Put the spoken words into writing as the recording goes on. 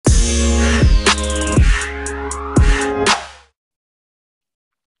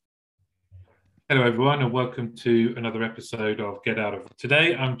Hello, everyone, and welcome to another episode of Get Out of It.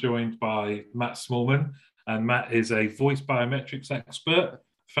 Today, I'm joined by Matt Smallman, and Matt is a voice biometrics expert,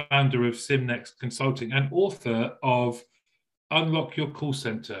 founder of SimNext Consulting, and author of Unlock Your Call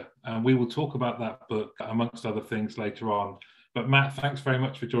Center. And we will talk about that book, amongst other things, later on. But Matt, thanks very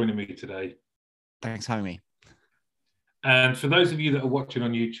much for joining me today. Thanks for having me. And for those of you that are watching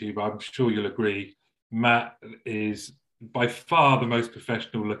on YouTube, I'm sure you'll agree, Matt is by far the most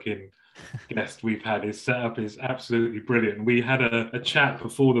professional looking guest we've had. His setup is absolutely brilliant. We had a chat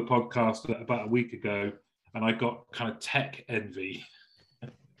before the podcast about a week ago, and I got kind of tech envy.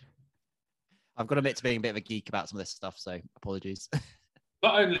 I've got to admit to being a bit of a geek about some of this stuff, so apologies.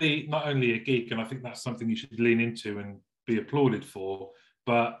 Not only a geek, and I think that's something you should lean into and be applauded for,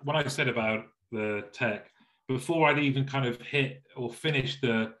 but when I said about the tech, before I'd even kind of hit or finished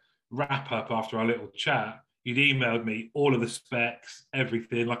the wrap up after our little chat, you'd emailed me all of the specs,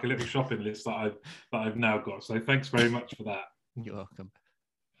 everything, like a little shopping list that I've now got. So thanks very much for that. You're welcome.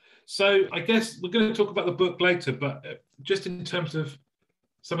 So I guess we're going to talk about the book later, but just in terms of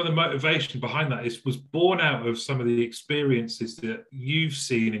some of the motivation behind that was born out of some of the experiences that you've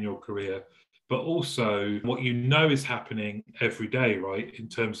seen in your career, but also what you know is happening every day, right? In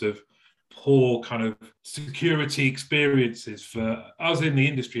terms of poor kind of security experiences for us in the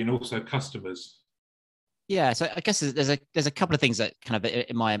industry and also customers. Yeah, so I guess there's a couple of things that kind of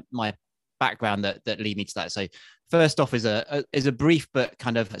in my background that lead me to that. So first off is a brief but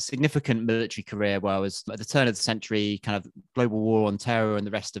kind of significant military career where I was at the turn of the century, kind of global war on terror and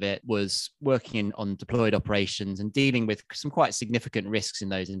the rest of it, was working on deployed operations and dealing with some quite significant risks in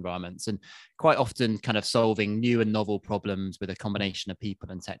those environments, and quite often kind of solving new and novel problems with a combination of people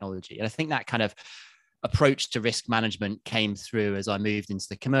and technology. And I think that kind of approach to risk management came through as I moved into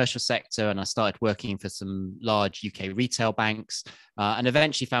the commercial sector, and I started working for some large UK retail banks, and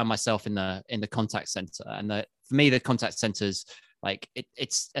eventually found myself in the contact center. And for me, the contact centers, like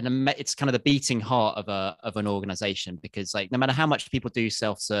it's kind of the beating heart of an organization, because like no matter how much people do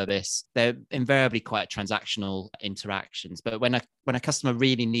self-service, they're invariably quite transactional interactions. But when a customer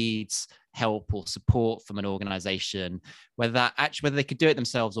really needs help or support from an organization, whether they could do it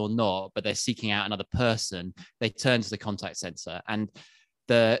themselves or not, but they're seeking out another person, they turn to the contact center. And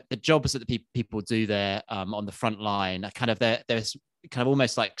the jobs that the people do there on the front line are kind of there's kind of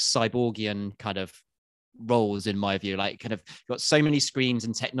almost like cyborgian kind of roles, in my view. Like, kind of got so many screens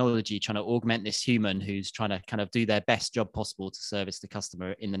and technology trying to augment this human who's trying to kind of do their best job possible to service the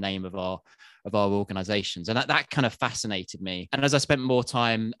customer in the name of our organizations. And that kind of fascinated me. And as I spent more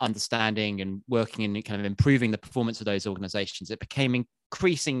time understanding and working in kind of improving the performance of those organizations, it became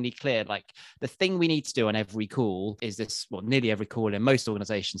increasingly clear, like the thing we need to do on every call is this, well, nearly every call in most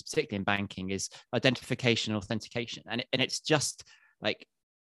organizations, particularly in banking, is identification and authentication. And it's just like,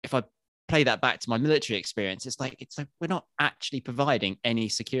 if I play that back to my military experience, it's like we're not actually providing any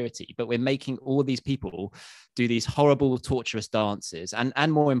security, but we're making all these people do these horrible, torturous dances,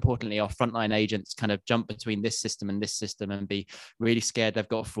 and more importantly, our frontline agents kind of jump between this system and be really scared they've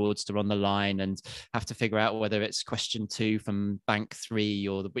got fraudster on the line and have to figure out whether it's question 2 from bank 3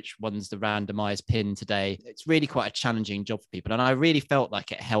 or which one's the randomized pin today. It's really quite a challenging job for people, and I really felt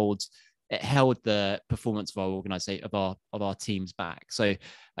like it held the performance of our organization, of our teams back. So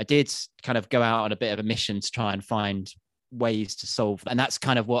I did kind of go out on a bit of a mission to try and find ways to solve. And that's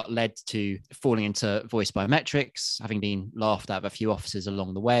kind of what led to falling into voice biometrics, having been laughed at a few offices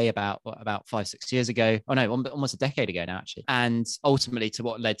along the way about 5-6 years ago. Oh no, almost a decade ago now, actually. And ultimately to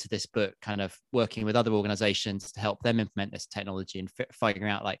what led to this book, kind of working with other organizations to help them implement this technology and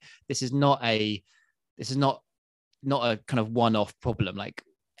figuring out, like, this is not a kind of one-off problem. Like,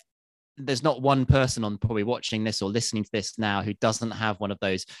 there's not one person on probably watching this or listening to this now who doesn't have one of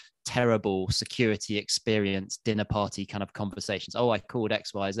those terrible security experience dinner party kind of conversations. Oh, I called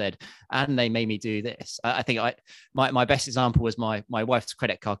XYZ and they made me do this. I think my best example was my wife's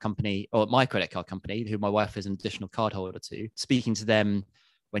credit card company, or my credit card company, who my wife is an additional card holder to. Speaking to them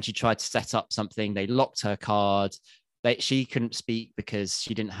when she tried to set up something, they locked her card. She couldn't speak because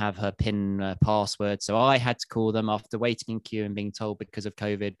she didn't have her PIN password. So I had to call them after waiting in queue and being told because of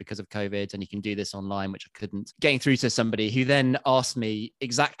COVID, and you can do this online, which I couldn't. Getting through to somebody who then asked me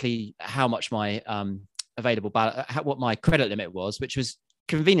exactly how much my what my credit limit was, which was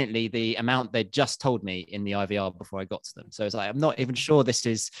conveniently the amount they'd just told me in the IVR before I got to them. So it's like, I'm not even sure this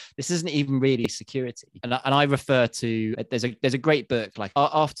isn't even really security. And I refer to, there's a great book, like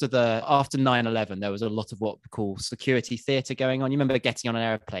after 9/11, there was a lot of what we call security theater going on. You remember getting on an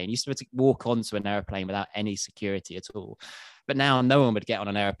airplane, you used to walk onto an airplane without any security at all. But now no one would get on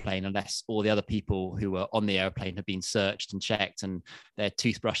an airplane unless all the other people who were on the airplane had been searched and checked, and their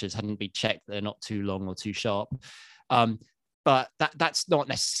toothbrushes hadn't been checked, they're not too long or too sharp. But that's not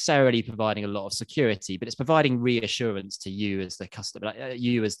necessarily providing a lot of security, but it's providing reassurance to you as the customer,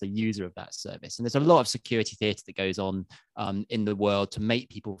 you as the user of that service. And there's a lot of security theatre that goes on in the world to make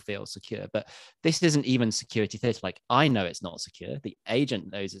people feel secure. But this isn't even security theatre. Like, I know it's not secure. The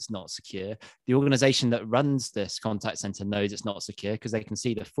agent knows it's not secure. The organization that runs this contact center knows it's not secure because they can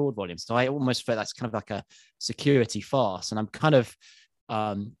see the fraud volume. So I almost feel that's kind of like a security farce. And I'm kind of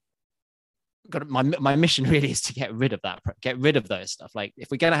my mission really is to get rid of those stuff. Like, if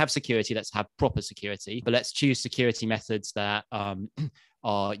we're going to have security, let's have proper security, but let's choose security methods that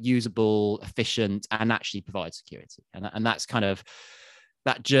are usable, efficient, and actually provide security. And that's kind of,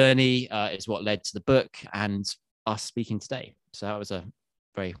 that journey is what led to the book and us speaking today. So that was a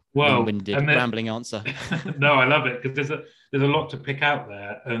very long-winded, rambling answer. No, I love it, because there's a lot to pick out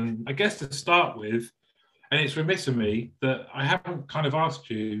there. And I guess to start with, and it's remiss of me that I haven't kind of asked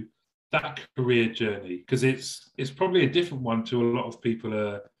you that career journey, because it's probably a different one to a lot of people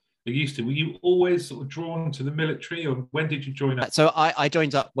are used to. Were you always sort of drawn to the military, or when did you join up? So I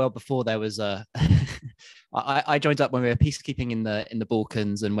joined up well before there was a I joined up when we were peacekeeping in the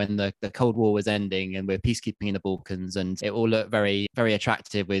Balkans, and when the Cold War was ending, and we were peacekeeping in the Balkans, and it all looked very, very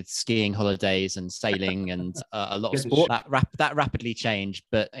attractive with skiing holidays and sailing and a lot of sport. That rapidly changed,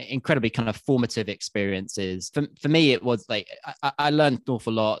 but incredibly kind of formative experiences. For me, it was like I learned an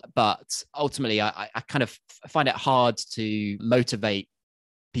awful lot, but ultimately I kind of find it hard to motivate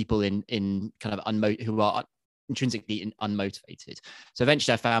people in kind of who are intrinsically unmotivated. So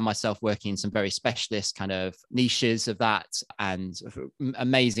eventually I found myself working in some very specialist kind of niches of that, and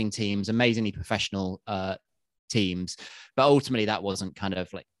amazing teams, amazingly professional teams. But ultimately that wasn't kind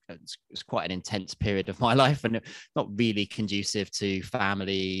of like, it was quite an intense period of my life, and not really conducive to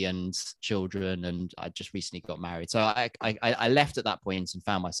family and children. And I just recently got married. So I left at that point and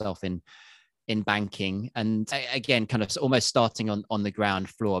found myself in banking, and again kind of almost starting on the ground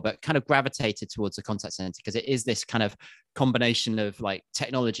floor, but kind of gravitated towards the contact center because it is this kind of combination of like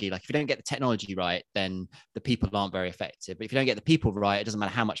technology. Like, if you don't get the technology right, then the people aren't very effective. But if you don't get the people right, it doesn't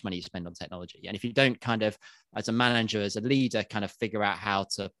matter how much money you spend on technology. And if you don't kind of, as a manager, as a leader, kind of figure out how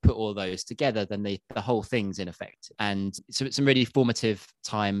to put all those together, then the whole thing's ineffective. And so it's some really formative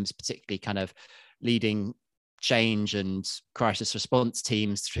times, particularly kind of leading change and crisis response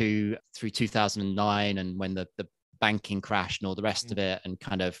teams through 2009, and when the banking crash and all the rest of it. And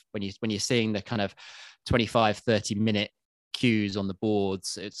kind of when you're seeing the kind of 25-30 minute queues on the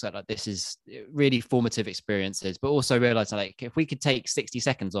boards, it's like this is really formative experiences. But also realizing, like, if we could take 60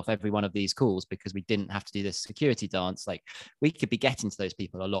 seconds off every one of these calls because we didn't have to do this security dance, like, we could be getting to those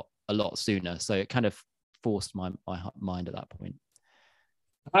people a lot sooner. So it kind of forced my mind at that point.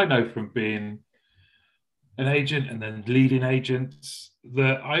 I know from being an agent and then leading agents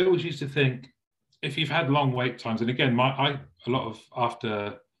that I always used to think, if you've had long wait times, and again,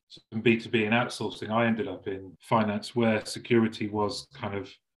 after some B2B and outsourcing, I ended up in finance where security was kind of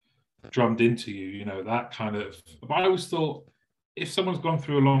drummed into you, that kind of. But I always thought, if someone's gone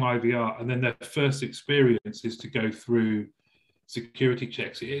through a long IVR and then their first experience is to go through security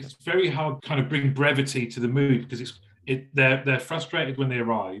checks, it's very hard to kind of bring brevity to the mood, because they're frustrated when they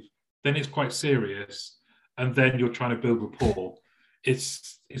arrive, then it's quite serious, and then you're trying to build rapport.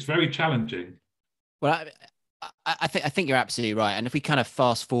 It's very challenging. Well, I think you're absolutely right. And if we kind of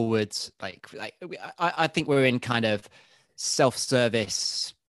fast forward, I think we're in kind of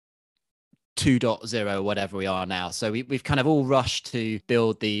self-service 2.0, whatever we are now. So we've kind of all rushed to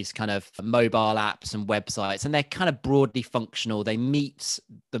build these kind of mobile apps and websites, and they're kind of broadly functional. They meet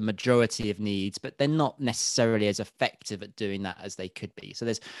the majority of needs, but they're not necessarily as effective at doing that as they could be. So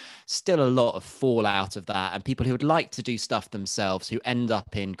there's still a lot of fallout of that, and people who would like to do stuff themselves who end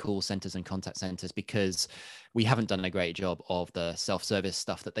up in call centers and contact centers because we haven't done a great job of the self-service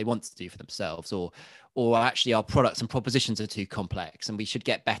stuff that they want to do for themselves, or actually our products and propositions are too complex, and we should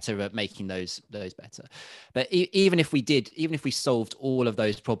get better at making those better. But even if we solved all of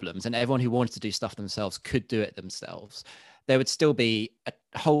those problems and everyone who wanted to do stuff themselves could do it themselves, there would still be a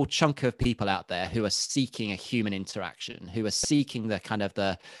whole chunk of people out there who are seeking a human interaction, who are seeking the kind of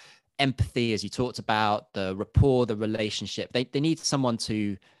the empathy, as you talked about, the rapport, the relationship. They need someone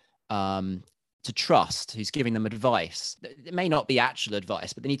to trust, who's giving them advice. It may not be actual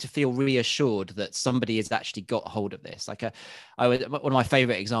advice, but they need to feel reassured that somebody has actually got hold of this. Like one of my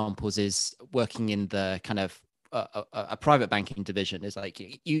favorite examples is working in the kind of a private banking division. Is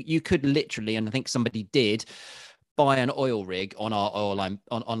like you could literally, and I think somebody did, buy an oil rig on our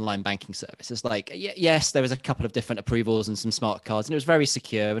online banking service. It's like, yes, there was a couple of different approvals and some smart cards, and it was very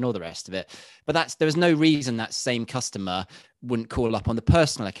secure and all the rest of it. But there was no reason that same customer wouldn't call up on the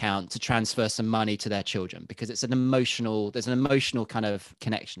personal account to transfer some money to their children, because there's an emotional kind of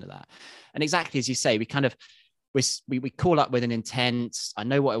connection to that. And exactly as you say, we call up with an intent. I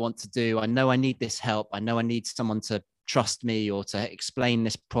know what I want to do. I know I need this help. I know I need someone to trust me or to explain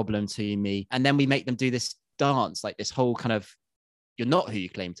this problem to me. And then we make them do this dance, like this whole kind of, you're not who you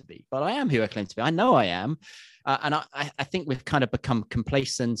claim to be, but I am who I claim to be. I know I am. And I think we've kind of become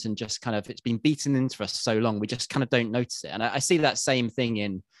complacent and just kind of, it's been beaten into us so long, we just kind of don't notice it. And I see that same thing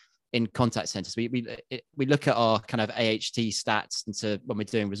in contact centers. We look at our kind of AHT stats when we're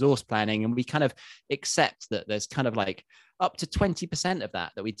doing resource planning, and we kind of accept that there's kind of like up to 20% of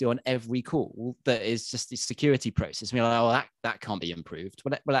that we do on every call that is just the security process. We're like, oh, that can't be improved.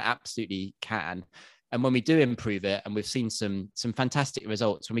 Well, it absolutely can. And when we do improve it, and we've seen some fantastic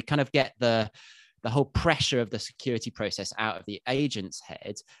results, when we kind of get the whole pressure of the security process out of the agent's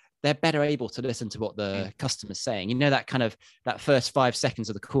head, they're better able to listen to what the customer's saying. You know, that kind of that first 5 seconds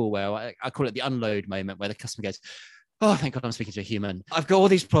of the call where I call it the unload moment, where the customer goes, oh, thank God I'm speaking to a human. I've got all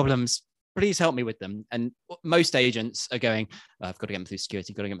these problems. Please help me with them. And most agents are going, oh, I've got to get them through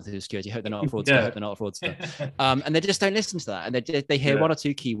security. Hope they're not a fraudster. And they just don't listen to that. And they hear one or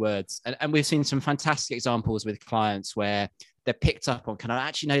two keywords. And we've seen some fantastic examples with clients where they're picked up on kind of,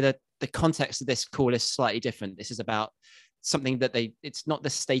 actually, no, the context of this call is slightly different. This is about something that it's not the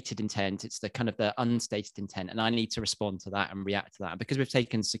stated intent, it's the kind of the unstated intent. And I need to respond to that and react to that. And because we've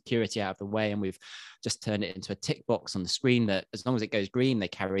taken security out of the way and we've just turned it into a tick box on the screen that as long as it goes green, they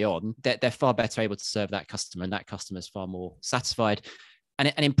carry on, they're far better able to serve that customer, and that customer is far more satisfied.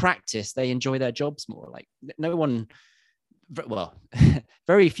 And in practice, they enjoy their jobs more. Like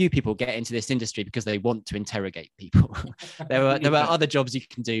very few people get into this industry because they want to interrogate people. there are other jobs you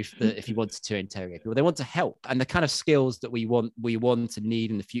can do if you wanted to interrogate people. They want to help, and the kind of skills that we want and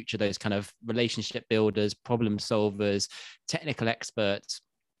need in the future, those kind of relationship builders, problem solvers, technical experts,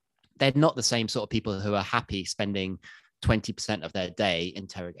 they're not the same sort of people who are happy spending 20% of their day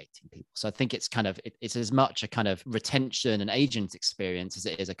interrogating people. So I think it's as much a kind of retention and agent experience as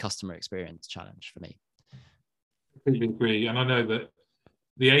it is a customer experience challenge for me. Completely agree. And I know that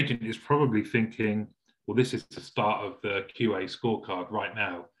the agent is probably thinking, well, this is the start of the QA scorecard right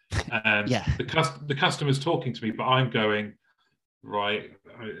now. And the customer's talking to me, but I'm going, right,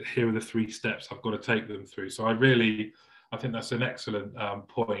 here are the 3 steps I've got to take them through. So I think that's an excellent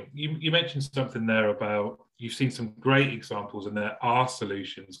point. You mentioned something there about you've seen some great examples and there are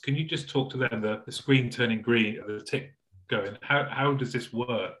solutions. Can you just talk to them, the screen turning green, the tick going, how does this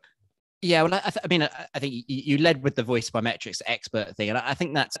work? Yeah, well, I think you led with the voice biometrics expert thing, and I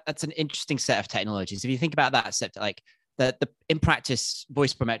think that's an interesting set of technologies. If you think about that set, like the in practice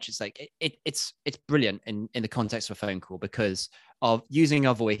voice biometrics, like it's brilliant in the context of a phone call, because of using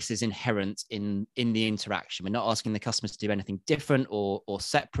our voice is inherent in the interaction. We're not asking the customers to do anything different or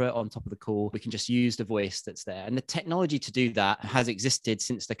separate on top of the call. We can just use the voice that's there, and the technology to do that has existed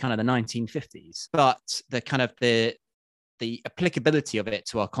since the kind of the 1950s. But the applicability of it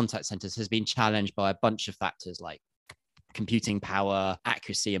to our contact centers has been challenged by a bunch of factors like computing power,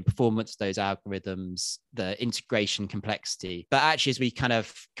 accuracy and performance of those algorithms, the integration complexity. But actually, as we kind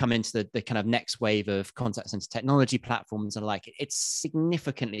of come into the kind of next wave of contact center technology platforms and it's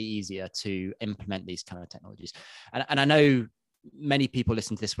significantly easier to implement these kind of technologies. And I know many people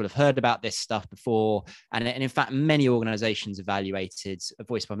listening to this will have heard about this stuff before. And in fact, many organizations evaluated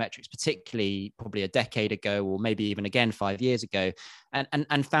voice biometrics, particularly probably a decade ago, or maybe even again 5 years ago,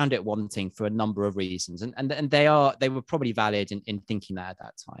 and found it wanting for a number of reasons. And they were probably valid in thinking that at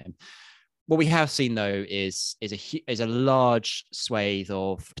that time. What we have seen, though, is a large swathe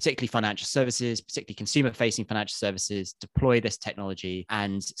of particularly financial services, particularly consumer-facing financial services, deploy this technology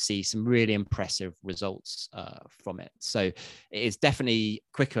and see some really impressive results from it. So it is definitely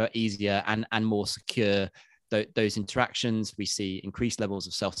quicker, easier, and more secure. Those interactions, we see increased levels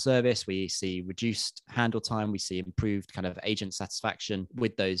of self-service, we see reduced handle time, we see improved kind of agent satisfaction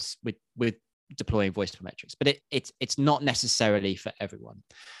with deploying voice biometrics. But it's not necessarily for everyone.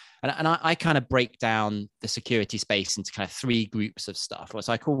 And I kind of break down the security space into kind of 3 groups of stuff.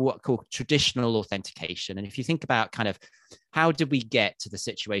 So I call traditional authentication. And if you think about kind of how did we get to the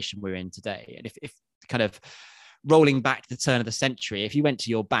situation we're in today, and if kind of rolling back to the turn of the century, if you went to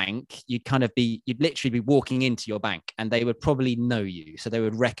your bank, you'd literally be walking into your bank and they would probably know you. So they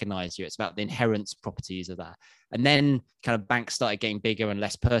would recognize you. It's about the inherent properties of that. And then kind of banks started getting bigger and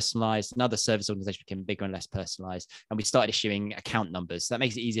less personalized. And other service organizations became bigger and less personalized. And we started issuing account numbers. So that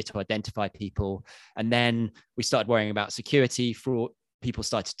makes it easier to identify people. And then we started worrying about security. Fraud, people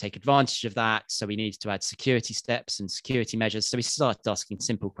started to take advantage of that. So we needed to add security steps and security measures. So we started asking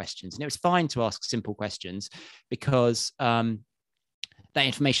simple questions. And it was fine to ask simple questions because that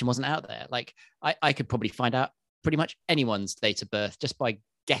information wasn't out there. Like I could probably find out pretty much anyone's date of birth just by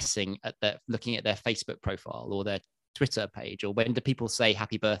guessing looking at their Facebook profile or their Twitter page, or when do people say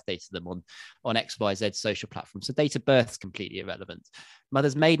happy birthday to them on XYZ social platform. So date of birth is completely irrelevant.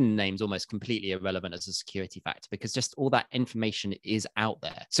 Mother's maiden name is almost completely irrelevant as a security factor because just all that information is out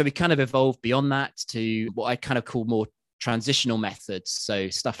there. So we kind of evolved beyond that to what I kind of call more transitional methods. So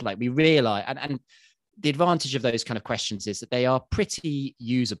stuff like we realize, and the advantage of those kind of questions is that they are pretty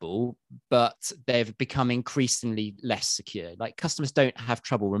usable, but they've become increasingly less secure. Like customers don't have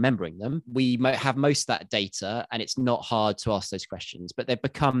trouble remembering them. We have most of that data and it's not hard to ask those questions, but they've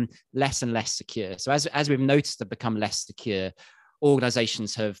become less and less secure. So as we've noticed they've become less secure,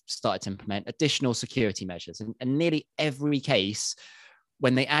 organizations have started to implement additional security measures. And nearly every case,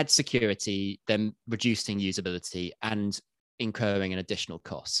 when they add security, then reducing usability and incurring an additional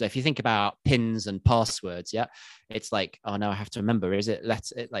cost. So if you think about pins and passwords, yeah, it's like, oh no, I have to remember, is it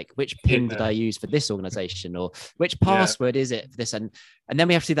which pin did I use for this organization, or which password is it for this? And then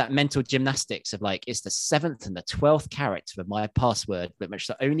we have to do that mental gymnastics of like, it's the 7th and the 12th character of my password,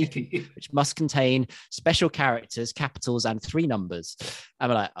 which must contain special characters, capitals, and 3 numbers. And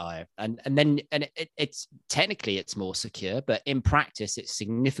we're like, oh, and it's technically it's more secure, but in practice it's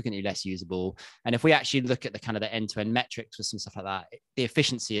significantly less usable. And if we actually look at the kind of the end-to-end metrics with some stuff like that, the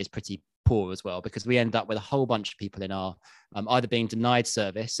efficiency is pretty poor as well, because we end up with a whole bunch of people in our either being denied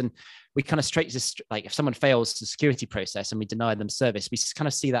service, and we kind of like if someone fails the security process and we deny them service, we kind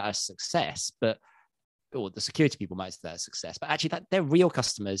of see that as success, or the security people might say that as success, but actually that they're real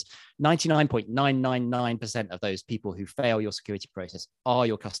customers. 99.999% of those people who fail your security process are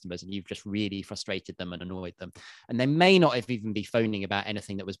your customers, and you've just really frustrated them and annoyed them. And they may not have even be phoning about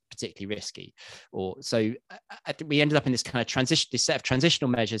anything that was particularly risky. Or so we ended up in this kind of this set of transitional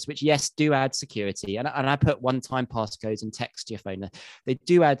measures, which yes, do add security. And I put one-time passcodes and text to your phone. They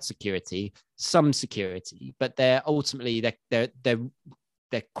do add security, some security, but they're ultimately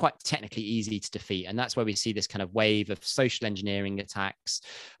they're quite technically easy to defeat. And that's where we see this kind of wave of social engineering attacks.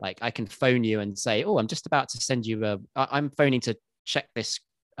 Like I can phone you and say, oh, I'm just about to send you I'm phoning to check this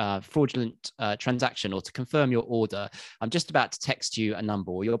fraudulent transaction or to confirm your order. I'm just about to text you a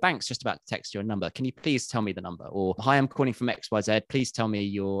number, or your bank's just about to text you a number. Can you please tell me the number? Or hi, I'm calling from XYZ. Please tell me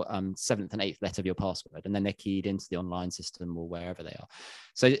your 7th and 8th letter of your password. And then they're keyed into the online system or wherever they are.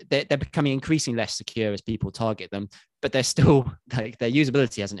 So they're becoming increasingly less secure as people target them, but they're still like their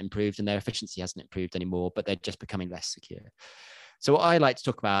usability hasn't improved and their efficiency hasn't improved anymore, but they're just becoming less secure. So what I like to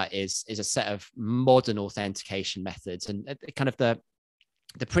talk about is a set of modern authentication methods, and kind of the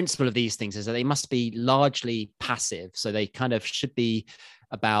principle of these things is that they must be largely passive. So they kind of should be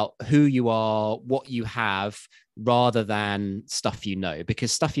about who you are, what you have, rather than stuff you know,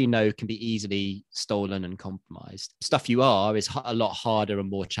 because stuff you know can be easily stolen and compromised. Stuff you are is a lot harder and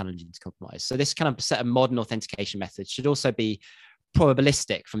more challenging to compromise. So this kind of set of modern authentication methods should also be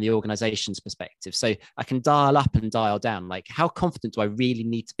probabilistic from the organization's perspective. So I can dial up and dial down, like how confident do I really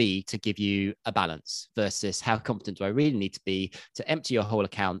need to be to give you a balance versus how confident do I really need to be to empty your whole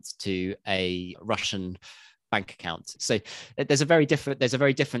account to a Russian bank account. So there's a very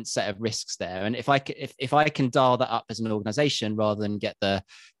different set of risks there. And if I can dial that up as an organization rather than get the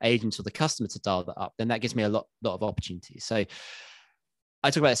agent or the customer to dial that up, then that gives me a lot of opportunities. So I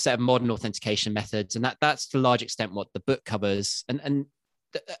talk about a set of modern authentication methods, and that's to a large extent what the book covers. And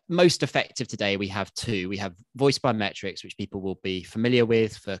most effective today, we have 2. We have voice biometrics, which people will be familiar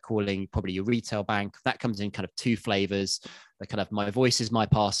with for calling probably your retail bank. That comes in kind of 2 flavors. The kind of my voice is my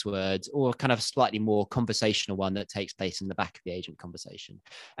password, or kind of slightly more conversational one that takes place in the back of the agent conversation.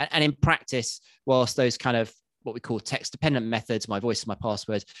 And in practice, whilst those kind of what we call text dependent methods, my voice is my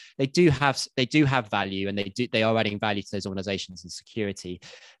password, they do have value, and they are adding value to those organizations and security.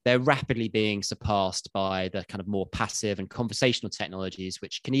 They're rapidly being surpassed by the kind of more passive and conversational technologies,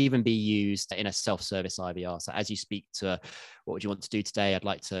 which can even be used in a self-service IVR. So as you speak to, what would you want to do today? I'd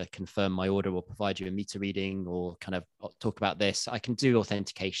like to confirm my order or provide you a meter reading or kind of talk about this. I can do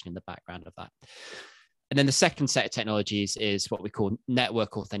authentication in the background of that. And then the second set of technologies is what we call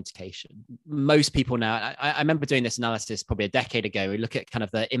network authentication. Most people now, I remember doing this analysis probably a decade ago. We look at kind of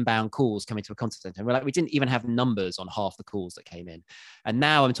the inbound calls coming to a contact center. And we're like, we didn't even have numbers on half the calls that came in. And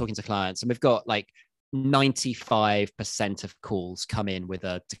now I'm talking to clients and we've got like 95% of calls come in with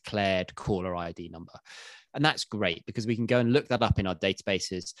a declared caller ID number. And that's great because we can go and look that up in our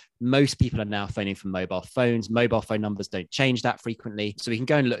databases. Most people are now phoning from mobile phones. Mobile phone numbers don't change that frequently. So we can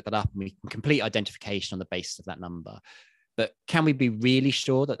go and look that up and we can complete identification on the basis of that number. But can we be really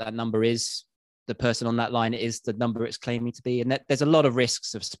sure that that number is the person on that line is the number it's claiming to be? And that there's a lot of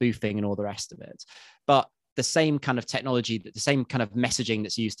risks of spoofing and all the rest of it. But the same kind of technology, the same kind of messaging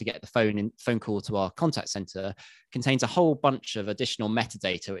that's used to get the phone call to our contact center contains a whole bunch of additional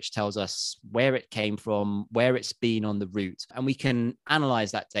metadata, which tells us where it came from, where it's been on the route. And we can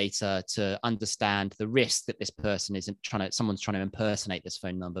analyze that data to understand the risk that this person someone's trying to impersonate this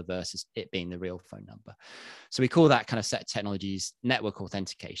phone number versus it being the real phone number. So we call that kind of set of technologies network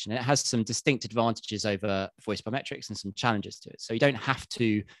authentication. And it has some distinct advantages over voice biometrics and some challenges to it. So you don't have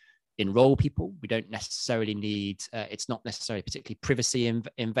to enroll people. We don't necessarily need, it's not necessarily particularly privacy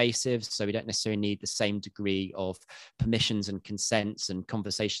invasive. So we don't necessarily need the same degree of permissions and consents and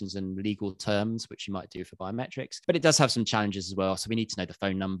conversations and legal terms, which you might do for biometrics. But it does have some challenges as well. So we need to know the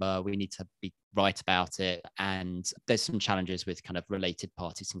phone number. We need to be right about it. And there's some challenges with kind of related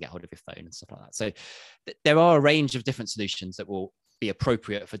parties can get hold of your phone and stuff like that. So there are a range of different solutions that will be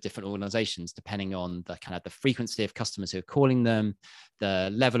appropriate for different organizations, depending on the kind of the frequency of customers who are calling them,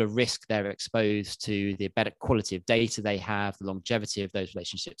 the level of risk they're exposed to, the better quality of data they have, the longevity of those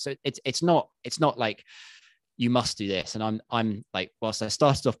relationships. So it's not like you must do this. And I'm like, whilst I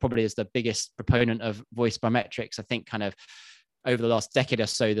started off probably as the biggest proponent of voice biometrics, I think kind of over the last decade or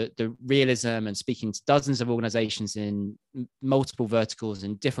so, that the realism and speaking to dozens of organizations in multiple verticals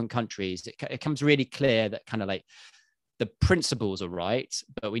in different countries, it becomes really clear that kind of like the principles are right,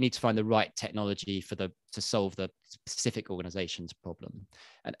 but we need to find the right technology to solve the specific organization's problem.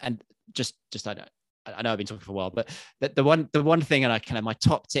 And just I know I've been talking for a while, but the one thing, and I kind of my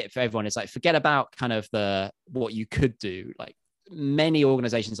top tip for everyone is like, forget about kind of what you could do. Like many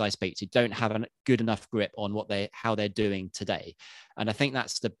organizations I speak to don't have a good enough grip on how they're doing today. And I think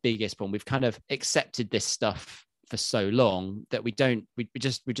that's the biggest problem. We've kind of accepted this stuff for so long that we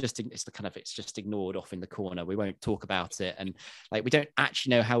just it's just ignored off in the corner. We won't talk about it, and like we don't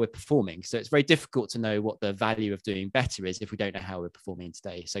actually know how we're performing. So it's very difficult to know what the value of doing better is if we don't know how we're performing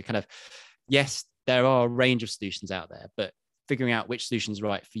today. So kind of, yes, there are a range of solutions out there, but figuring out which solution is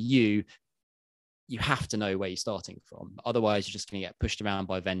right for you, you have to know where you're starting from. Otherwise, you're just going to get pushed around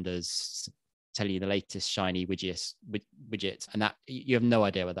by vendors telling you the latest shiny widget, and that you have no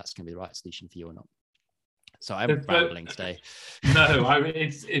idea whether that's going to be the right solution for you or not. So I'm rambling today. No, I mean,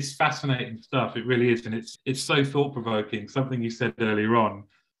 it's fascinating stuff. It really is. And it's so thought-provoking. Something you said earlier on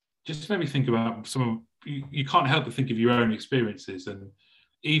just made me think about you can't help but think of your own experiences. And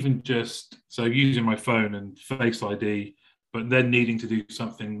even just, so using my phone and Face ID, but then needing to do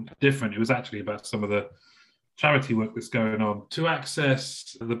something different. It was actually about some of the charity work that's going on. To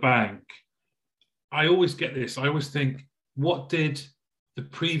access the bank, I always get this. I always think, what did the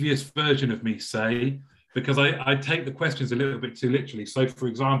previous version of me say? Because I take the questions a little bit too literally. So, for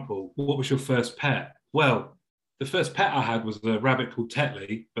example, what was your first pet? Well, the first pet I had was a rabbit called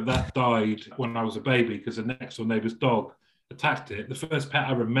Tetley, but that died when I was a baby because the next door neighbour's dog attacked it. The first pet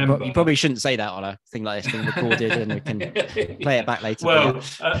I remember... You probably shouldn't say that on a thing like this being recorded and we can play it back later. Well,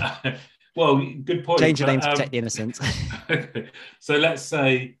 well, good point. Change your name to protect the innocent. Okay. So let's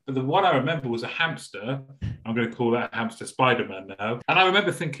say, but the one I remember was a hamster. I'm going to call that hamster Spider-Man now. And I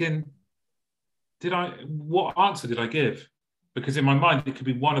remember thinking, what answer did I give? Because in my mind, it could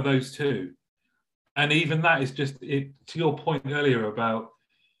be one of those two. And even that is just it. To your point earlier about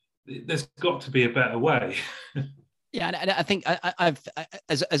there's got to be a better way. Yeah, and I think I've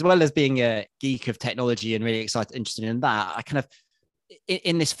as well as being a geek of technology and really interested in that, I kind of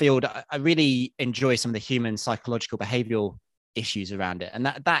in this field, I really enjoy some of the human psychological behavioral issues around it, and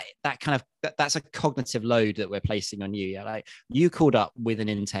that kind of that's a cognitive load that we're placing on you. Yeah, like you called up with an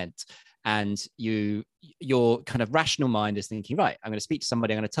intent. And your kind of rational mind is thinking, right, I'm going to speak to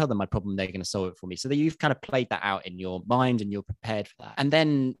somebody, I'm going to tell them my problem, they're going to solve it for me. So that you've kind of played that out in your mind and you're prepared for that. And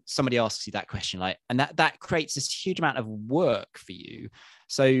then somebody asks you that question, like, and that creates this huge amount of work for you.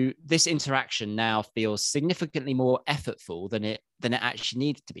 So this interaction now feels significantly more effortful than it actually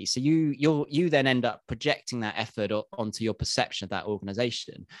needed to be. So you then end up projecting that effort onto your perception of that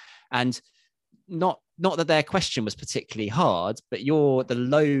organization. And not that their question was particularly hard, but the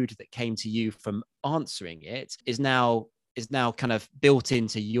load that came to you from answering it is now is now kind of built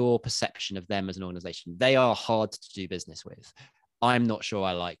into your perception of them as an organization. They are hard to do business with. I'm not sure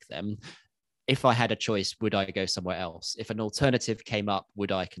I like them. If I had a choice, would I go somewhere else? If an alternative came up,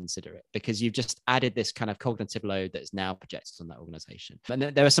 would I consider it? Because you've just added this kind of cognitive load that's now projected on that organization. And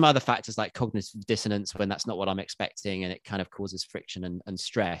there are some other factors like cognitive dissonance when that's not what I'm expecting, and it kind of causes friction and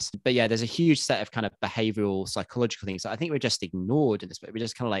stress. But yeah, there's a huge set of kind of behavioral, psychological things that I think we're just ignored in this, but we're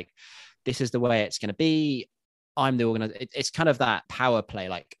just kind of like, this is the way it's going to be. I'm the organizer. It's kind of that power play,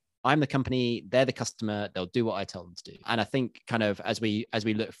 like, I'm the company, they're the customer, they'll do what I tell them to do. And I think kind of as we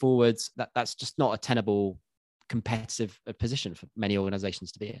look forwards, that's just not a tenable competitive position for many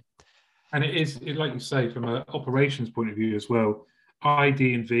organizations to be in. And it is, like you say, from an operations point of view as well,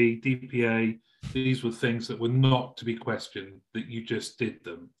 ID&V, DPA, these were things that were not to be questioned, that you just did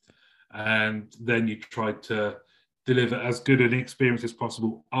them. And then you tried to deliver as good an experience as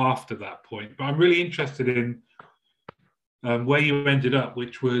possible after that point. But I'm really interested in where you ended up,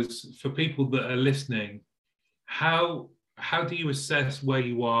 which was, for people that are listening, how do you assess where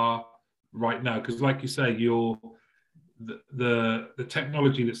you are right now? Because like you say, the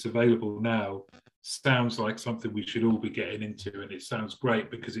technology that's available now sounds like something we should all be getting into, and it sounds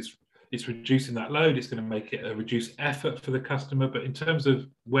great because it's reducing that load. It's going to make it a reduced effort for the customer. But in terms of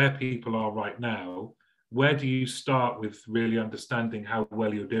where people are right now, where do you start with really understanding how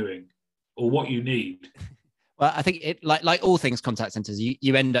well you're doing or what you need? Well, I think it, like all things contact centers,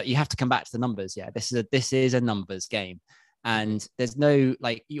 you end up, you have to come back to the numbers. Yeah, this is a numbers game, and there's no,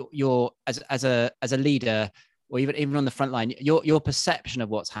 like, you're as a leader, or even on the front line, your perception of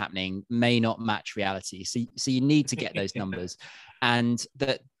what's happening may not match reality. So you need to get those numbers, and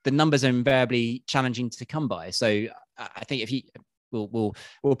the numbers are invariably challenging to come by. So I think if you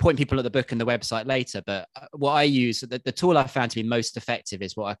we'll point people at the book and the website later, but what I use, the tool I found to be most effective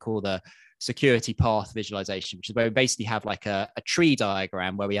is what I call the security path visualization, which is where we basically have like a tree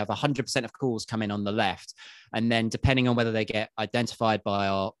diagram where we have 100% of calls come in on the left. And then depending on whether they get identified by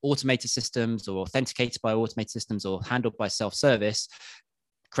our automated systems or authenticated by automated systems or handled by self-service,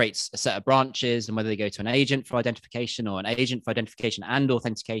 creates a set of branches, and whether they go to an agent for identification or an agent for identification and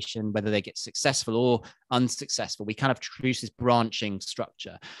authentication, whether they get successful or unsuccessful, we kind of produce this branching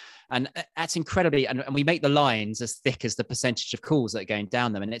structure. And that's incredibly, and we make the lines as thick as the percentage of calls that are going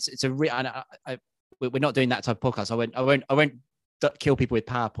down them. And we're not doing that type of podcast. I won't kill people with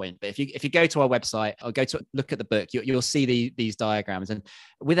PowerPoint, but if you go to our website or go to look at the book, you'll see these diagrams, and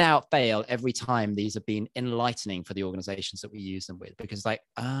without fail, every time these have been enlightening for the organizations that we use them with, because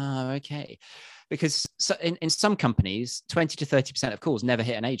okay. Because in some companies, 20 to 30% of calls never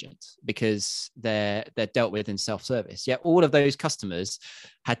hit an agent because they're dealt with in self-service. Yet all of those customers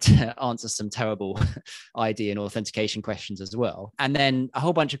had to answer some terrible ID and authentication questions as well. And then a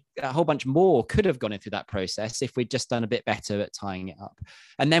whole bunch more could have gone through that process if we'd just done a bit better at tying it up.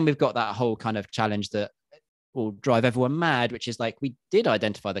 And then we've got that whole kind of challenge that will drive everyone mad, which is like, we did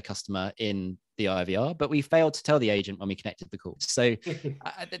identify the customer in the IVR, but we failed to tell the agent when we connected the call. So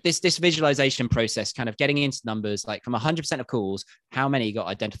this visualization process, kind of getting into numbers, like from 100% of calls, how many got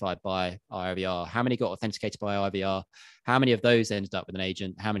identified by IVR, how many got authenticated by IVR, how many of those ended up with an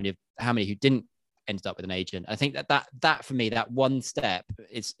agent, how many who didn't ended up with an agent. I think that for me, that one step,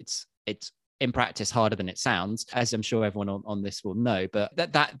 it's in practice harder than it sounds, as I'm sure everyone on this will know, but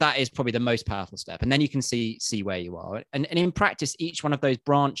that is probably the most powerful step. And then you can see where you are. And in practice, each one of those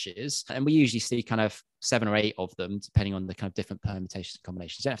branches, and we usually see kind of 7 or 8 of them, depending on the kind of different permutations and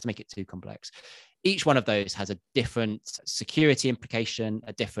combinations. You don't have to make it too complex. Each one of those has a different security implication,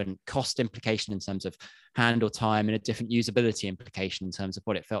 a different cost implication in terms of handle time, and a different usability implication in terms of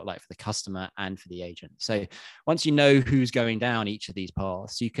what it felt like for the customer and for the agent. So once you know who's going down each of these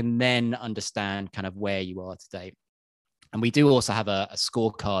paths, you can then understand kind of where you are today. And we do also have a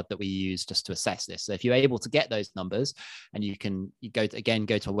scorecard that we use just to assess this. So if you're able to get those numbers, and you go to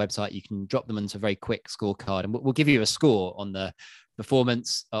our website, you can drop them into a very quick scorecard, and we'll give you a score on the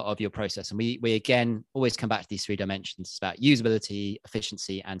performance of your process. And we again always come back to these 3 dimensions. It's about usability,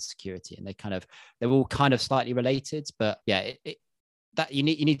 efficiency, and security, and they're all kind of slightly related. But yeah, that you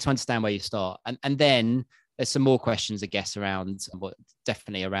need to understand where you start, and then there's some more questions, I guess,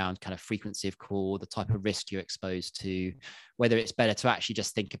 definitely around kind of frequency of call, the type of risk you're exposed to, whether it's better to actually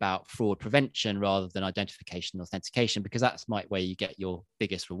just think about fraud prevention rather than identification and authentication, because that's where you get your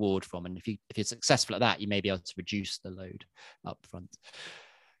biggest reward from. And if you're successful at that, you may be able to reduce the load up front.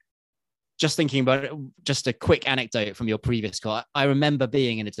 Just thinking about it, just a quick anecdote from your previous call. I remember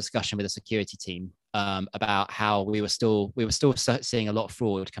being in a discussion with a security team about how we were still seeing a lot of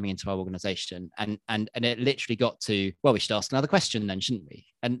fraud coming into our organization, and it literally got to, well, we should ask another question then, shouldn't we?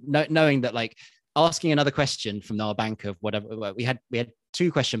 And knowing that, like, asking another question from our bank of whatever. We had 2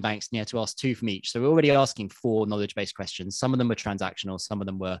 question banks, and you had to ask 2 from each. So we're already asking 4 knowledge-based questions. Some of them were transactional, some of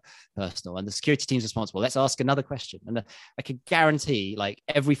them were personal. And the security team's responsible. Let's ask another question. And I could guarantee, like,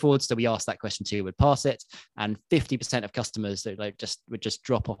 every fraudster we asked that question to would pass it, and 50% of customers would just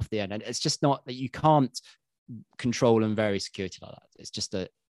drop off the end. And it's just not that you can't control and vary security like that. It's just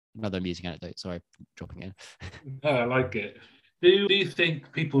another amusing anecdote. Sorry for dropping in. No, I like it. Do you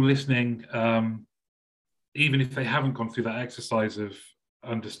think people listening, even if they haven't gone through that exercise of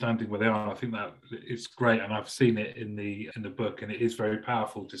understanding where they are, I think that it's great, and I've seen it in the book, and it is very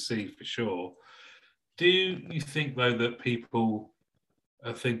powerful to see for sure. Do you think, though, that people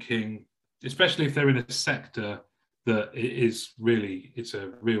are thinking, especially if they're in a sector that it's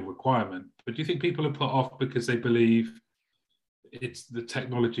a real requirement, but do you think people are put off because they believe the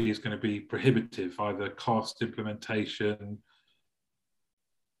technology is going to be prohibitive, either cost, implementation?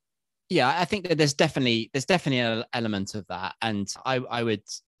 Yeah, I think that there's definitely an element of that, and I would,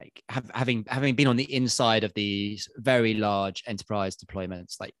 like, having been on the inside of these very large enterprise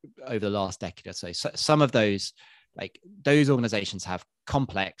deployments, like, over the last decade or so, some of those, like, those organizations have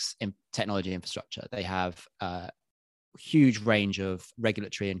complex technology infrastructure. They have huge range of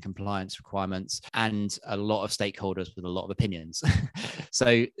regulatory and compliance requirements, and a lot of stakeholders with a lot of opinions.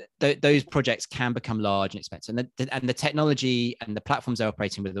 So those projects can become large and expensive, and the technology and the platforms they're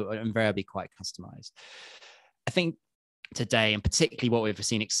operating with are invariably quite customized. I think today, and particularly what we've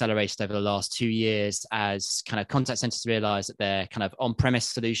seen accelerated over the last 2 years, as kind of contact centers realize that their kind of on-premise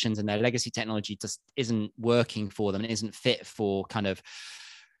solutions and their legacy technology just isn't working for them and isn't fit for kind of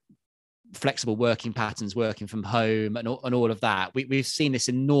flexible working patterns, working from home, and all of that. We've seen this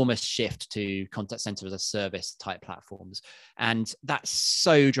enormous shift to contact center as a service type platforms, and that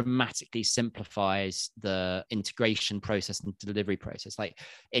so dramatically simplifies the integration process and delivery process. Like,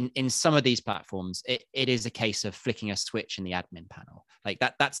 in some of these platforms, it is a case of flicking a switch in the admin panel. Like,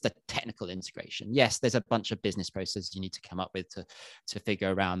 that's the technical integration. Yes, there's a bunch of business processes you need to come up with to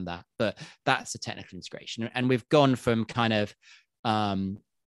figure around that, but that's the technical integration. And we've gone from kind of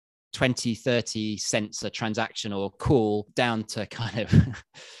 20-30 cents a transaction or call down to kind of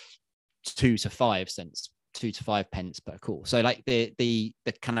 2 to 5 cents, 2 to 5 pence per call. So, like, the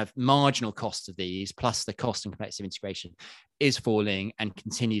kind of marginal cost of these, plus the cost and complexity of integration, is falling and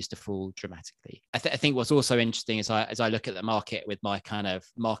continues to fall dramatically. I think what's also interesting as I look at the market with my kind of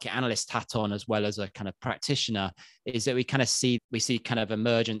market analyst hat on, as well as a kind of practitioner, is that we see kind of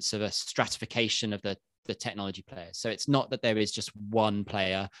emergence of a stratification of the technology players. So it's not that there is just one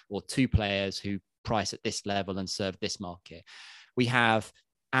player or 2 players who price at this level and serve this market. We have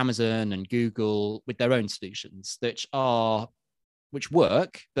Amazon and Google with their own solutions, which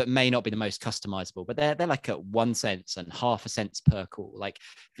work, but may not be the most customizable. But they're like at 1 cent and half a cent per call. Like,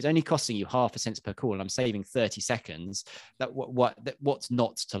 if it's only costing you half a cent per call and I'm saving 30 seconds, what's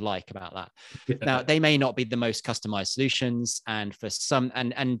not to like about that? Yeah. Now, they may not be the most customized solutions, and for some,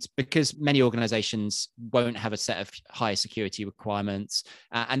 and because many organizations won't have a set of high security requirements,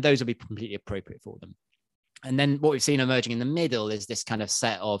 and those will be completely appropriate for them. And then what we've seen emerging in the middle is this kind of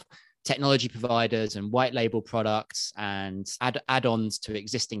set of technology providers and white label products and add-ons to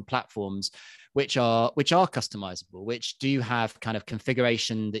existing platforms, which are customizable, which do have kind of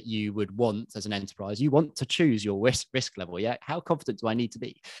configuration that you would want as an enterprise. You want to choose your risk level. Yeah, how confident do I need to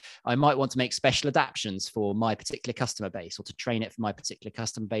be? I might want to make special adaptations for my particular customer base, or to train it for my particular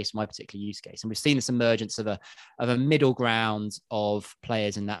customer base, my particular use case. And we've seen this emergence of a middle ground of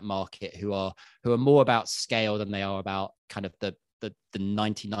players in that market who are more about scale than they are about kind of the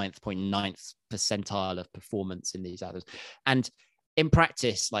 99.9th percentile of performance in these others. And in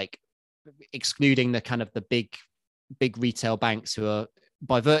practice, like, excluding the kind of the big retail banks, who are,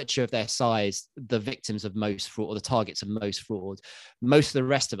 by virtue of their size, the victims of most fraud, or the targets of most fraud, most of the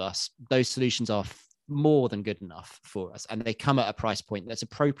rest of us, those solutions are more than good enough for us, and they come at a price point that's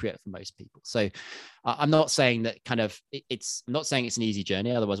appropriate for most people. So I'm not saying that I'm not saying it's an easy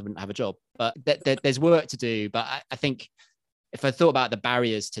journey, otherwise I wouldn't have a job, but there's work to do. But I think, if I thought about the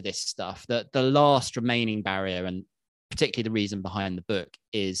barriers to this stuff, the last remaining barrier, and particularly the reason behind the book,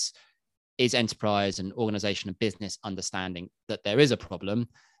 is enterprise and organization and business understanding that there is a problem,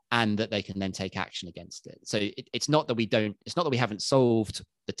 and that they can then take action against it. So it's not that we haven't solved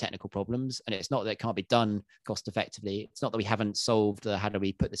the technical problems, and it's not that it can't be done cost effectively. It's not that we haven't solved how do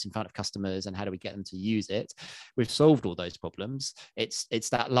we put this in front of customers and how do we get them to use it. We've solved all those problems. It's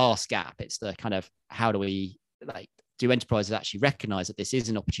that last gap. It's the kind of, how do we, like, do enterprises actually recognize that this is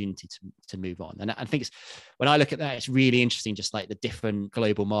an opportunity to move on? And I think when I look at that, it's really interesting, just like the different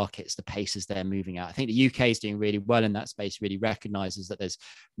global markets, the paces they're moving at. I think the UK is doing really well in that space, really recognizes that there's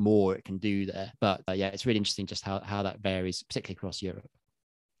more it can do there. But yeah, it's really interesting just how that varies, particularly across Europe.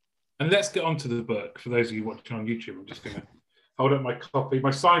 And let's get on to the book. For those of you watching on YouTube, I'm just going to hold up my copy,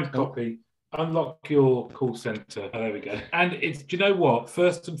 my signed copy. Unlock Your Call Center. Oh, there we go. And it's, do you know what?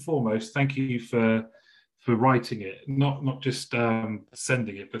 First and foremost, thank you for writing it, not just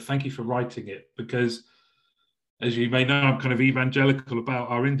sending it, but thank you for writing it, because as you may know, I'm kind of evangelical about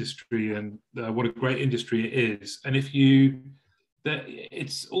our industry and what a great industry it is. And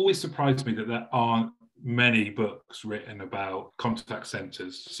it's always surprised me that there aren't many books written about contact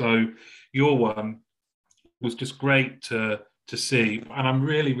centers. So your one was just great to see, and I'm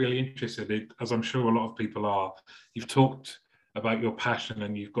really, really interested in, as I'm sure a lot of people are. You've talked about your passion,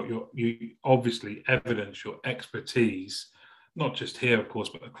 and you obviously evidence your expertise, not just here, of course,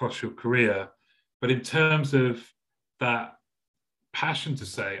 but across your career. But in terms of that passion to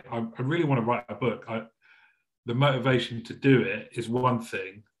say, I really want to write a book, the motivation to do it is one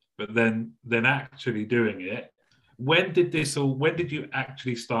thing, but then actually doing it. When did you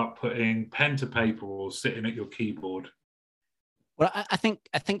actually start putting pen to paper or sitting at your keyboard? Well, I think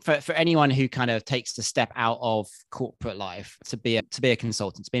for anyone who kind of takes the step out of corporate life to be a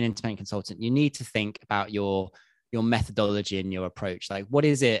consultant, to be an independent consultant, you need to think about your methodology and your approach. Like, what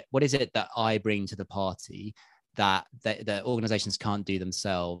is it that I bring to the party that organizations can't do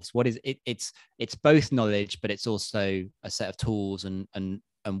themselves? What is it? It's both knowledge, but it's also a set of tools and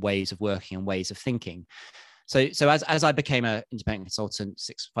ways of working and ways of thinking. So as I became an independent consultant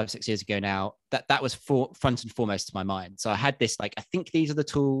 5-6 years ago now, that was front and foremost to my mind. So I had this, like, I think these are the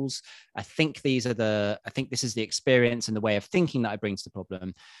tools. I think this is the experience and the way of thinking that I bring to the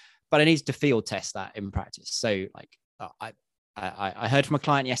problem, but I needed to field test that in practice. So like I heard from a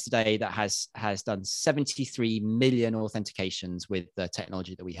client yesterday that has done 73 million authentications with the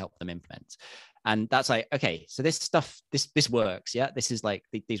technology that we help them implement. And that's like, okay, so this stuff, this works. Yeah. This is like,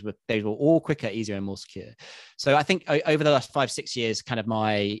 these were all quicker, easier, and more secure. So I think over the last 5-6 years, kind of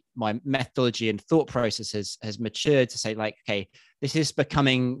my methodology and thought process has matured to say, like, okay, this is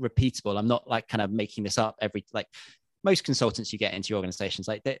becoming repeatable. I'm not like kind of making this up like most consultants you get into your organizations,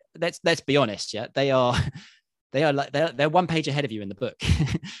 like let's be honest. Yeah. They're one page ahead of you in the book.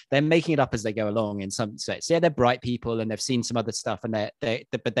 They're making it up as they go along in some sense. Yeah, they're bright people and they've seen some other stuff, and they're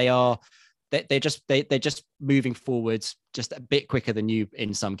just moving forwards just a bit quicker than you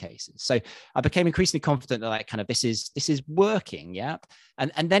in some cases. So I became increasingly confident that like kind of this is working, yeah.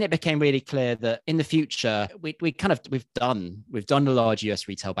 And then it became really clear that in the future we've done the large US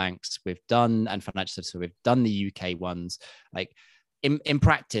retail banks, and financial services, we've done the UK ones. Like in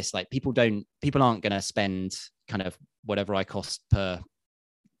practice, like people aren't going to spend kind of whatever I cost per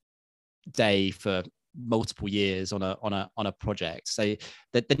day for multiple years on a project. So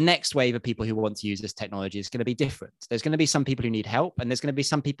the next wave of people who want to use this technology is going to be different. There's going to be some people who need help, and there's going to be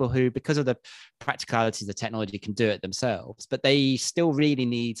some people who, because of the practicalities of the technology, can do it themselves, but they still really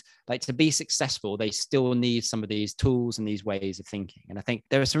need, like, to be successful, they still need some of these tools and these ways of thinking. And I think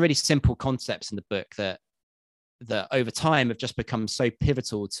there are some really simple concepts in the book that over time have just become so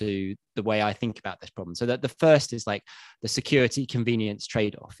pivotal to the way I think about this problem. So that the first is like the security convenience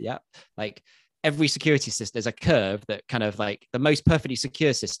trade-off. Yeah. Like every security system, there's a curve that kind of like the most perfectly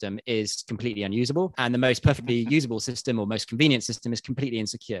secure system is completely unusable, and the most perfectly usable system or most convenient system is completely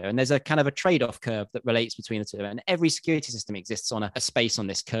insecure. And there's a kind of a trade-off curve that relates between the two. And every security system exists on a space on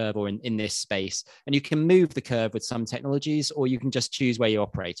this curve or in this space. And you can move the curve with some technologies, or you can just choose where you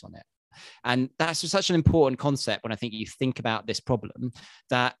operate on it. And that's such an important concept when I think you think about this problem,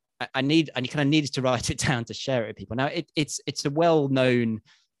 that I kind of needed to write it down to share it with people. Now it's a well-known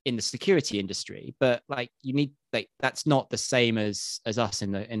in the security industry, but like you need, like, that's not the same as us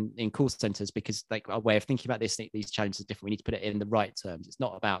in call centers, because like our way of thinking about these challenges are different. We need to put it in the right terms. It's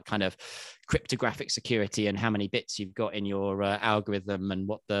not about kind of cryptographic security and how many bits you've got in your algorithm and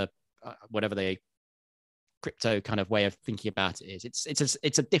what the whatever the crypto kind of way of thinking about it is.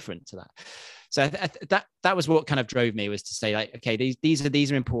 It's a different to that. So that was what kind of drove me, was to say, like, okay,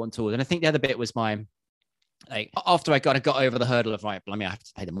 these are important tools. And I think the other bit was like after I got over the hurdle of, right, I mean, I have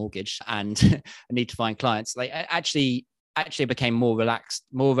to pay the mortgage and I need to find clients. Like actually actually became more relaxed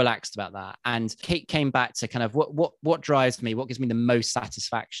about that. And Kate came back to kind of what drives me, what gives me the most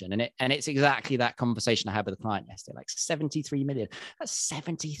satisfaction. And it's exactly that conversation I had with a client yesterday, like 73 million. That's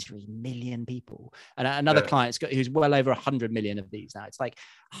 73 million people. And another client who's well over 100 million of these now. It's like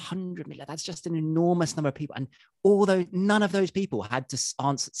 100 million. That's just an enormous number of people. And although none of those people had to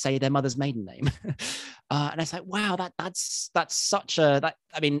say their mother's maiden name. And it's like, wow, that's such a,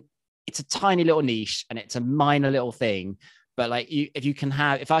 I mean, it's a tiny little niche and it's a minor little thing, but like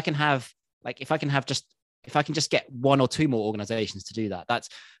if I can just get one or two more organizations to do that, that's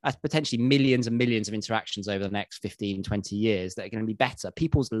potentially millions and millions of interactions over the next 15, 20 years that are going to be better.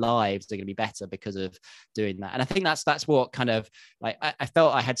 People's lives are going to be better because of doing that. And I think that's what kind of like, I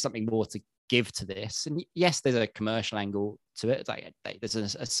felt I had something more to give to this. And yes, there's a commercial angle to it. It's like there's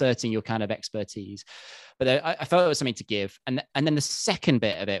asserting your kind of expertise, but I felt it was something to give. And then the second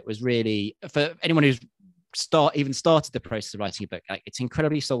bit of it was really for anyone who's started the process of writing a book, like it's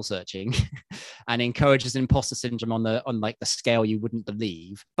incredibly soul searching and encourages imposter syndrome on like the scale you wouldn't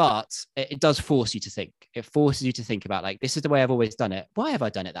believe, but it does force you to think. It forces you to think about like, this is the way I've always done it. Why have I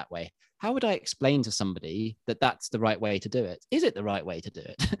done it that way? How would I explain to somebody that that's the right way to do it? Is it the right way to do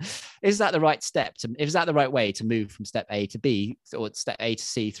it? Is that the right step? Is that the right way to move from step A to B or step A to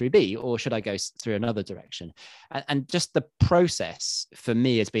C through B? Or should I go through another direction? And just the process for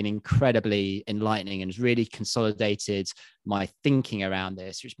me has been incredibly enlightening and has really consolidated my thinking around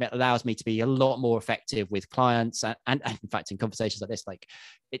this, which allows me to be a lot more effective with clients. And in fact, in conversations like this, like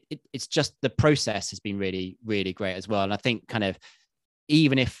it's just the process has been really, really great as well. And I think kind of,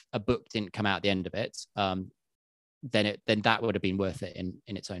 even if a book didn't come out at the end of it, then that would have been worth it in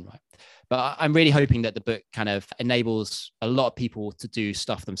its own right. But I'm really hoping that the book kind of enables a lot of people to do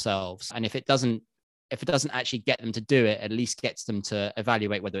stuff themselves. And if it doesn't actually get them to do it, at least gets them to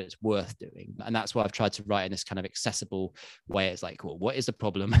evaluate whether it's worth doing. And that's why I've tried to write in this kind of accessible way. It's like, well, what is the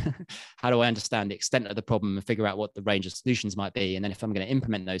problem? How do I understand the extent of the problem and figure out what the range of solutions might be? And then if I'm going to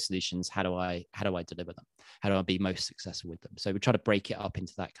implement those solutions, how do I deliver them? How do I be most successful with them? So we try to break it up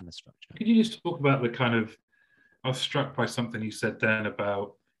into that kind of structure. Could you just talk about the kind of, I was struck by something you said then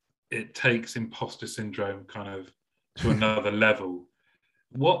about it takes imposter syndrome kind of to another level.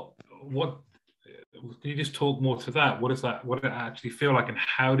 What can you just talk more to that? What does it actually feel like, and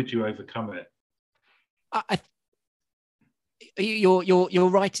how did you overcome it? You're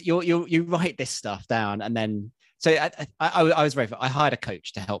right. You write this stuff down, and then so I was I hired a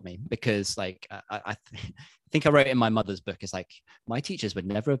coach to help me because like I think I wrote in my mother's book. It's like my teachers would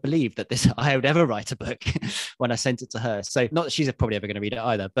never have believed that I would ever write a book when I sent it to her. So not that she's probably ever going to read it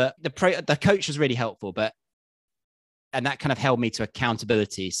either, but the coach was really helpful. And that kind of held me to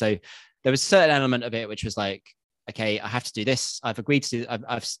accountability. So there was a certain element of it which was like, okay, I have to do this. I've agreed to do,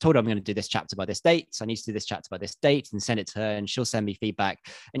 I've told her I'm going to do this chapter by this date. So I need to do this chapter by this date and send it to her and she'll send me feedback.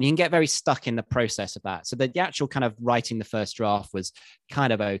 And you can get very stuck in the process of that. So the actual kind of writing the first draft was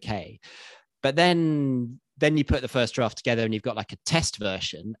kind of okay. But then you put the first draft together and you've got like a test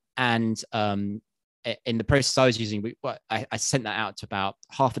version. And in the process I was using, I sent that out to about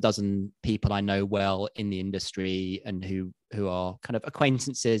half a dozen people I know well in the industry and who are kind of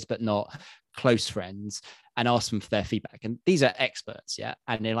acquaintances, but not close friends, and asked them for their feedback. And these are experts. Yeah.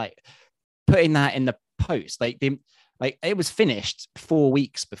 And they're like putting that in the post, like it was finished 4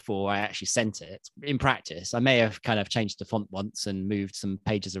 weeks before I actually sent it. In practice, I may have kind of changed the font once and moved some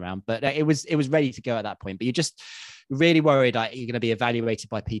pages around, but it was ready to go at that point. But you're just really worried like you're going to be evaluated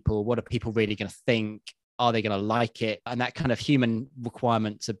by people. What are people really going to think? Are they going to like it? And that kind of human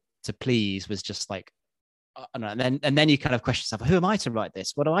requirement to please was just like, I don't know. And then you kind of question yourself, who am I to write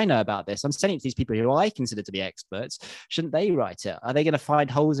this? What do I know about this? I'm sending it to these people who I consider to be experts. Shouldn't they write it? Are they going to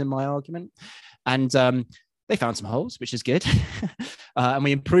find holes in my argument? And they found some holes, which is good. And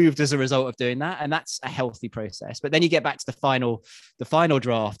we improved as a result of doing that. And that's a healthy process. But then you get back to the final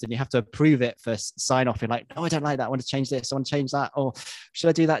draft and you have to approve it for sign off. You're like, no, I don't like that. I want to change this. I want to change that. Or should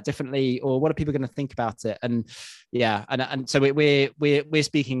I do that differently? Or what are people going to think about it? And yeah. And so we're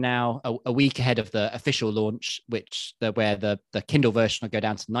speaking now a week ahead of the official launch, where the Kindle version will go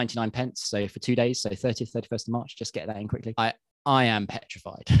down to 99 pence. So for 2 days, so 30th, 31st of March, just get that in quickly. I am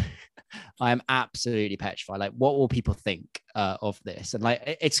petrified. I am absolutely petrified. Like, what will people think of this? And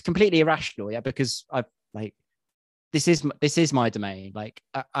like, it's completely irrational, yeah, because I've like, this is my domain. Like,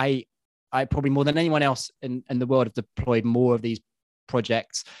 I probably more than anyone else in the world have deployed more of these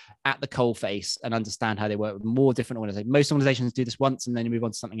projects at the coalface and understand how they work with more different organizations. Most organizations do this once and then you move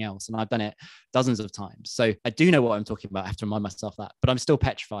on to something else. And I've done it dozens of times. So I do know what I'm talking about. I have to remind myself that, but I'm still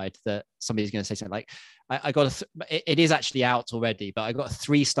petrified that somebody's going to say something like, I got it is actually out already, but I got a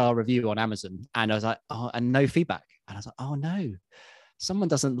 3-star review on Amazon and I was like, oh, and no feedback. And I was like, oh no, someone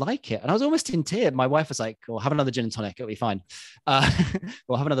doesn't like it. And I was almost in tears. My wife was like, "Well, have another gin and tonic, it'll be fine.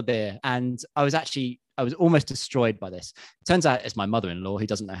 Or have another beer." And I was almost destroyed by this. Turns out it's my mother-in-law who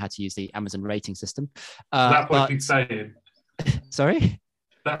doesn't know how to use the Amazon rating system. That's what she's saying. Sorry?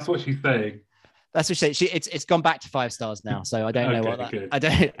 That's what she's saying. That's what she it's gone back to 5 stars now. So I don't know what that, I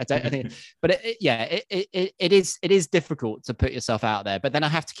think, but it is difficult to put yourself out there, but then I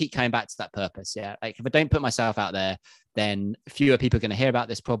have to keep coming back to that purpose. Yeah. Like if I don't put myself out there, then fewer people are going to hear about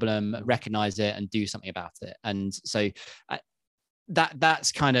this problem, recognize it, and do something about it. And so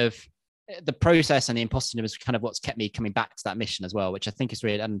that's kind of the process, and the imposter syndrome is kind of what's kept me coming back to that mission as well, which I think is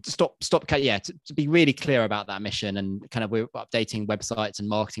really, and to be really clear about that mission. And kind of, we're updating websites and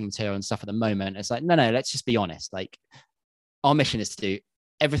marketing material and stuff at the moment. It's like, no, let's just be honest. Like, our mission is to do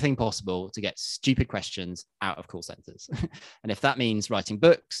everything possible to get stupid questions out of call centers. And if that means writing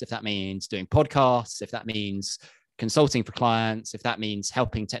books, if that means doing podcasts, if that means consulting for clients, if that means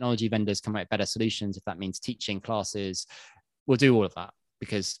helping technology vendors come up with better solutions, if that means teaching classes, we'll do all of that,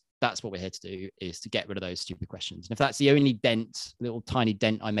 because that's what we're here to do, is to get rid of those stupid questions. And if that's the only little tiny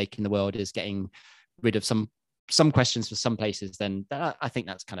dent I make in the world, is getting rid of some questions for some places, then I think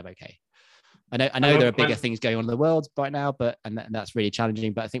that's kind of okay. I know there are bigger things going on in the world right now, and that's really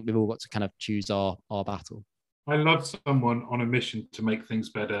challenging, but I think we've all got to kind of choose our battle. I love someone on a mission to make things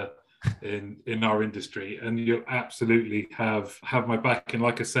better in our industry, and you'll absolutely have my back. And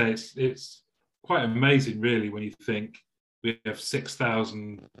like I say, it's quite amazing, really, when you think we have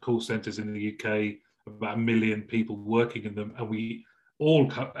 6,000 call centres in the UK, about 1 million people working in them, and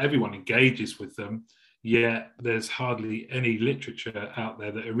everyone engages with them. Yet there's hardly any literature out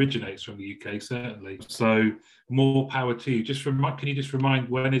there that originates from the UK, certainly. So more power to you. Can you just remind,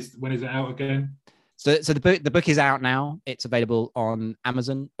 when is it out again? So the book is out now. It's available on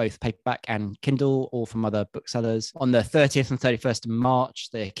Amazon, both paperback and Kindle, or from other booksellers. On the 30th and 31st of March,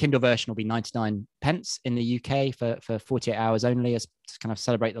 the Kindle version will be 99 pence in the UK for 48 hours only, as to kind of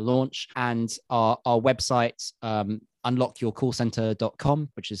celebrate the launch. And our website, unlockyourcallcenter.com,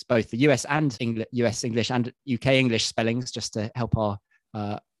 which is both the US English and UK English spellings, just to help our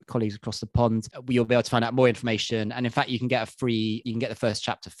colleagues across the pond. You'll be able to find out more information, and in fact you can get the first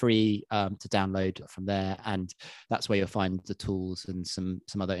chapter free to download from there, and that's where you'll find the tools and some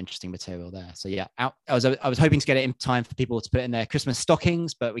other interesting material there. So yeah, I was hoping to get it in time for people to put in their Christmas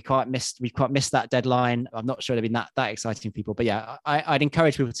stockings, but we quite missed that deadline. I'm not sure it'll be that exciting for people, but yeah, I'd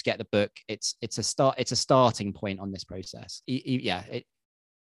encourage people to get the book. It's a starting point on this process.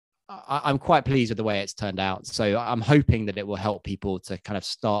 I'm quite pleased with the way it's turned out. So I'm hoping that it will help people to kind of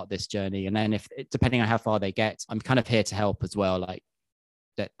start this journey. And then depending on how far they get, I'm kind of here to help as well. Like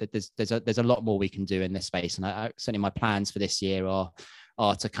that there's a lot more we can do in this space. And certainly my plans for this year are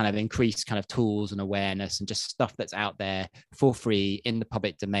to kind of increase kind of tools and awareness and just stuff that's out there for free in the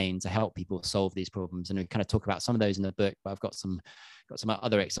public domain to help people solve these problems. And we kind of talk about some of those in the book, but I've got some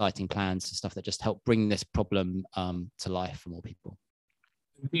other exciting plans and stuff that just help bring this problem to life for more people.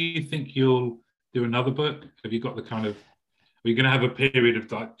 Do you think you'll do another book? Have you got the kind of, are you going to have a period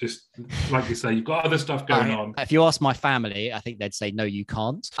of like, just like you say, you've got other stuff going on? If you ask my family, I think they'd say, no, you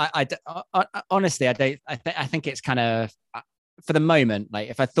can't. Honestly, I don't. I think it's kind of, for the moment, like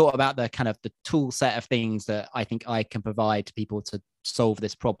if I thought about the kind of the tool set of things that I think I can provide to people to solve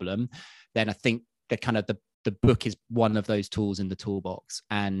this problem, then I think the book is one of those tools in the toolbox.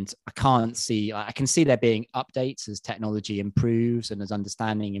 And I can see there being updates as technology improves and as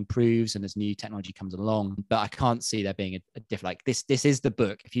understanding improves and as new technology comes along. But I can't see there being a different, like this is the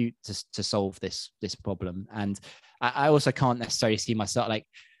book if you to solve this problem. And I also can't necessarily see myself like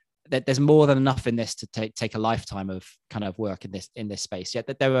there's more than enough in this to take a lifetime of kind of work in this space. Yet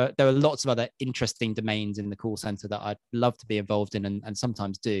there are lots of other interesting domains in the call center that I'd love to be involved in and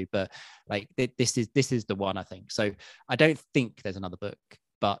sometimes do, but like this is the one, I think. So I don't think there's another book,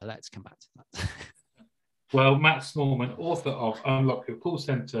 but let's come back to that. Well, Matt Smallman, author of Unlock Your Call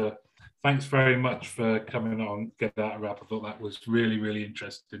Center, thanks very much for coming on Get Out of Rap. I thought that was really, really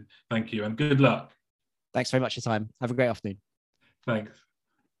interesting. Thank you and good luck. Thanks very much for your time. Have a great afternoon. Thanks.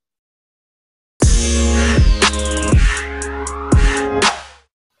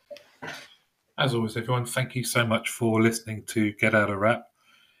 As always, everyone, thank you so much for listening to Get Out of Rap.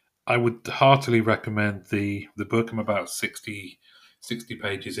 I would heartily recommend the book. I'm about 60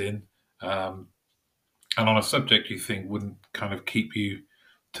 pages in. And on a subject you think wouldn't kind of keep you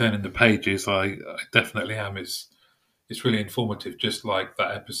turning the pages, I definitely am. It's really informative, just like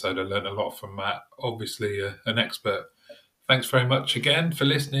that episode. I learned a lot from Matt, obviously an expert. Thanks very much again for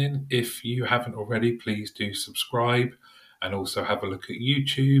listening. If you haven't already, please do subscribe and also have a look at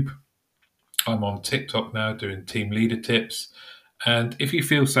YouTube. I'm on TikTok now doing team leader tips. And if you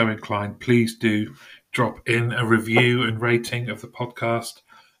feel so inclined, please do drop in a review and rating of the podcast.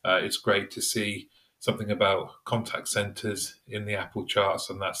 It's great to see something about contact centers in the Apple charts,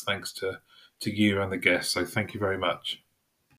 and that's thanks to you and the guests. So thank you very much.